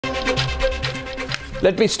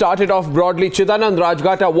Let me start it off broadly. Chidanand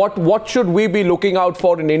Rajghatta, what should we be looking out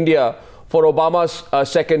for in India for Obama's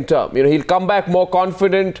second term? You know, he'll come back more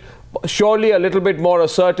confident, surely a little bit more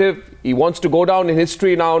assertive. He wants to go down in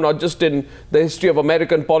history now, not just in the history of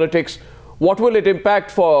American politics. What will it impact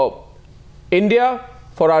for India,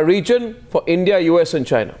 for our region, for India, US and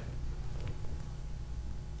China?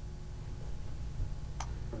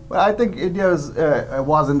 Well, I think India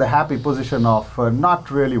was in the happy position of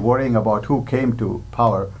not really worrying about who came to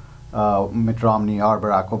power, Mitt Romney or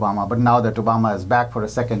Barack Obama. But now that Obama is back for a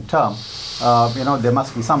second term, you know, there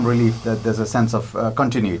must be some relief that there's a sense of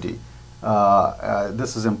continuity.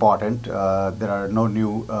 This is important. There are no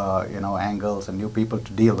new, you know, angles and new people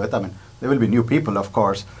to deal with. I mean, there will be new people, of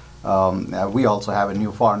course. We also have a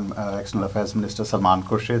new Foreign External Affairs Minister, Salman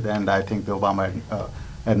Khurshid, and I think the Obama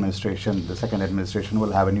administration, the second administration,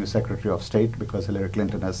 will have a new Secretary of State because Hillary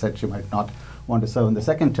Clinton has said she might not want to serve in the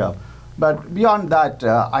second term. But beyond that,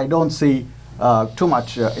 I don't see too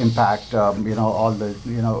much impact. You know, all the,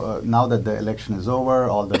 you know, now that the election is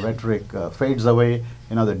over, all the rhetoric fades away.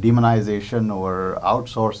 You know, the demonization or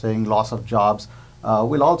outsourcing, loss of jobs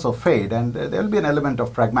will also fade, and there will be an element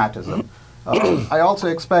of pragmatism. I also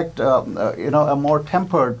expect, you know, a more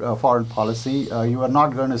tempered foreign policy. You are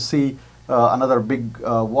not going to see another big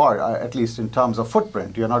war, at least in terms of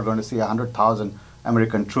footprint. You're not going to see 100,000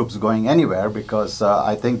 American troops going anywhere because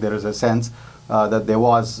I think there is a sense that there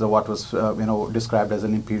was what was you know, described as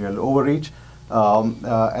an imperial overreach.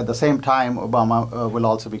 At the same time, Obama will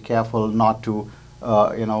also be careful not to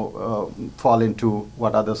you know, fall into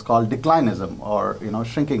what others call declinism or, you know,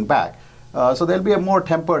 shrinking back. So there'll be a more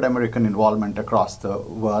tempered American involvement across the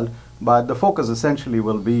world, but the focus essentially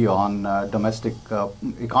will be on domestic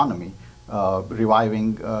economy.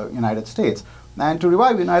 Reviving United States. And to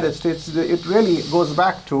revive United States, it really goes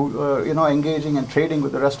back to you know, engaging and trading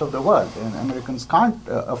with the rest of the world, and Americans can't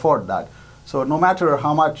afford that. So no matter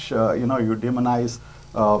how much you know, you demonize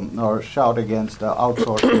or shout against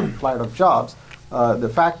outsourcing flight of jobs, the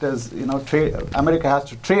fact is, you know, America has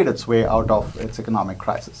to trade its way out of its economic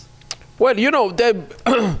crisis. Well, you know,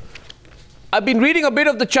 I've been reading a bit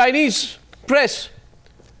of the Chinese press.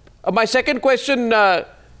 My second question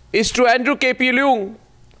is to Andrew K P Leung.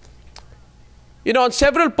 You know, on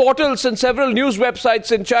several portals and several news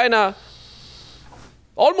websites in China,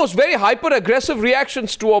 almost very hyper-aggressive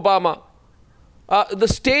reactions to Obama. The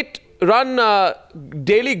state-run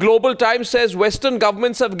Daily Global Times says Western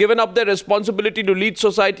governments have given up their responsibility to lead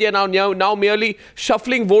society and are now merely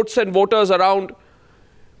shuffling votes and voters around.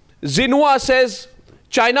 Xinhua says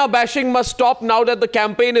China bashing must stop now that the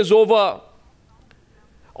campaign is over.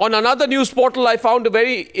 On another news portal, I found a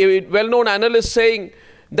very well-known analyst saying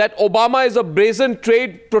that Obama is a brazen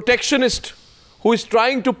trade protectionist who is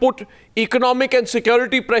trying to put economic and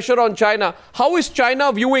security pressure on China. How is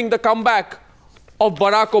China viewing the comeback of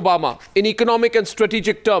Barack Obama in economic and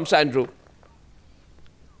strategic terms, Andrew?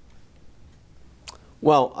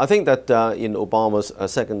 Well, I think that in Obama's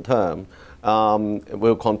second term,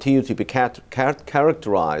 will continue to be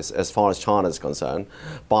characterized, as far as China is concerned,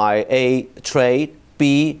 by A, trade,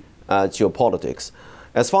 B, geopolitics.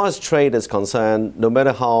 As far as trade is concerned, no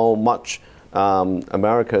matter how much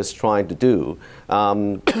America is trying to do,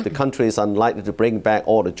 the country is unlikely to bring back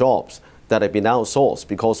all the jobs that have been outsourced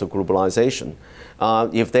because of globalization.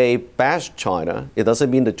 If they bash China, it doesn't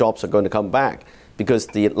mean the jobs are going to come back,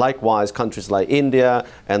 because likewise countries like India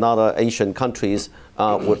and other Asian countries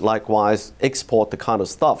would likewise export the kind of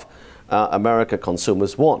stuff American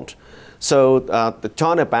consumers want. So the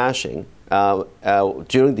China bashing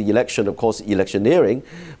during the election, of course, electioneering,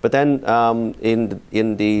 but then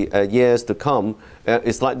in the years to come,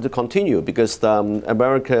 it's likely to continue because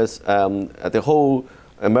the whole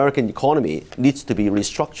American economy needs to be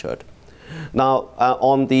restructured. Now,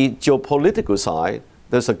 on the geopolitical side,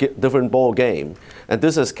 there's a different ball game, and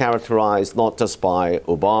this is characterized not just by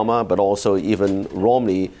Obama, but also even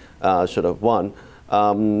Romney should have won.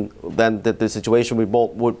 Then the situation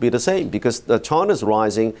would be the same, because China is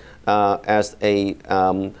rising as a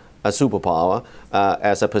superpower,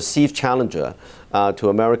 as a perceived challenger to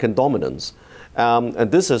American dominance.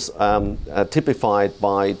 And this is typified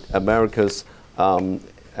by America's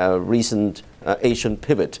recent Asian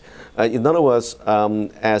pivot. In other words,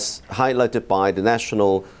 as highlighted by the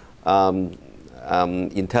National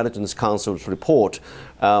Intelligence Council's report,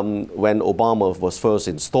 when Obama was first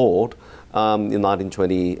installed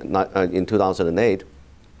in 2008,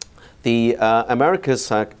 the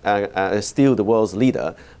Americas are still the world's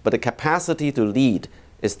leader, but the capacity to lead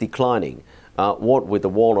is declining. What with the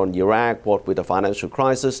war on Iraq, what with the financial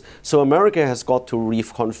crisis. So America has got to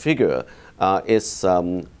reconfigure its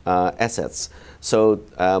assets. So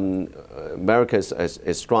America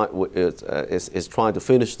is trying to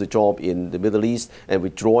finish the job in the Middle East and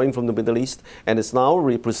withdrawing from the Middle East, and it's now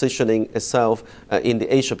repositioning itself in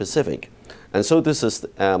the Asia Pacific. And so this is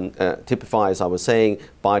typified, as I was saying,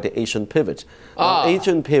 by the Asian pivot.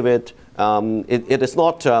 Asian pivot, it is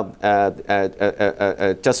not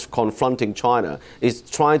just confronting China. It's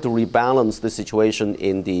trying to rebalance the situation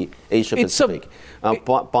in the Asia Pacific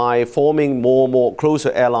by forming more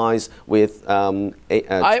closer allies with I'm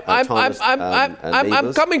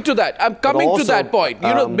coming to that. I'm coming to that point.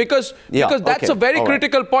 You know, because that's a very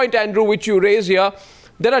critical point, Andrew, which you raise here.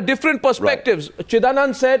 There are different perspectives. Right.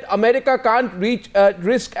 Chidanand said America can't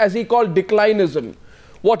risk, as he called, declinism.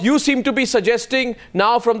 What you seem to be suggesting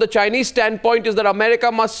now from the Chinese standpoint is that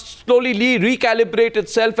America must slowly recalibrate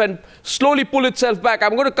itself and slowly pull itself back.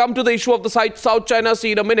 I'm going to come to the issue of the South China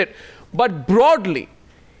Sea in a minute. But broadly,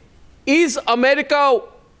 is America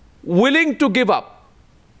willing to give up?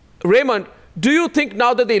 Raymond, do you think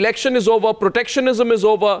now that the election is over, protectionism is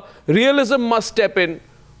over, realism must step in,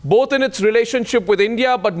 both in its relationship with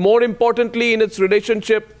India, but more importantly in its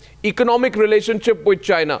economic relationship with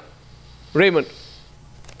China? Raymond.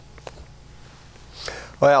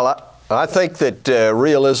 Well, I think that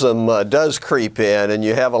realism does creep in, and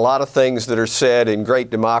you have a lot of things that are said in great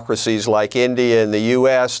democracies like India and the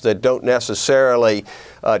U.S. that don't necessarily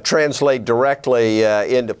translate directly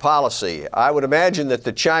into policy. I would imagine that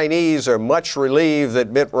the Chinese are much relieved that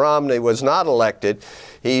Mitt Romney was not elected.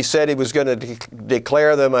 He said he was going to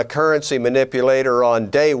declare them a currency manipulator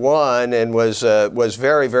on day one and was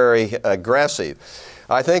very, very aggressive.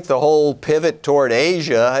 I think the whole pivot toward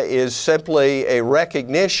Asia is simply a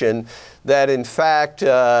recognition that, in fact,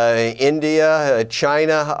 India,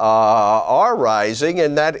 China are rising,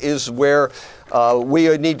 and that is where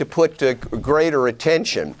we need to put greater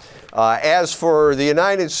attention. As for the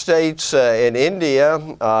United States and India,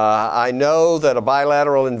 I know that a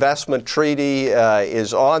bilateral investment treaty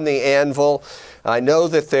is on the anvil. I know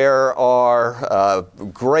that there are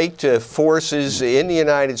great forces in the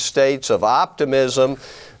United States of optimism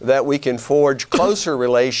that we can forge closer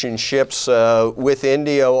relationships with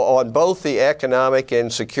India on both the economic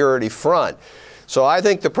and security front. So I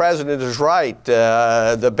think the President is right.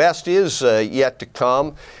 The best is yet to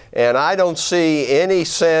come. And I don't see any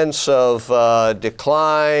sense of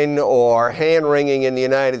decline or hand-wringing in the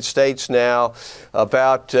United States now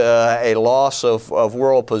about a loss of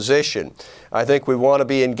world position. I think we want to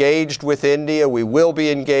be engaged with India. We will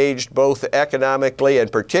be engaged both economically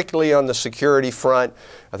and particularly on the security front.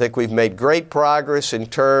 I think we've made great progress in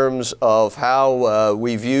terms of how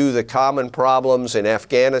we view the common problems in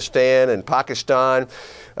Afghanistan and Pakistan.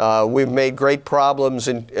 We've made great progress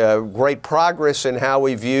in how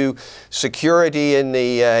we view security in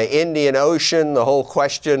the Indian Ocean, the whole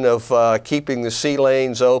question of keeping the sea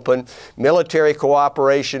lanes open. Military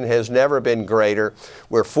cooperation has never been greater.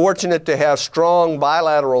 We're fortunate to have strong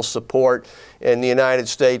bilateral support in the United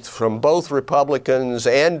States from both Republicans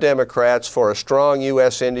and Democrats for a strong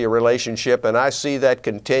U.S.-India relationship, and I see that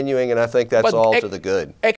continuing, and I think that's all to the good.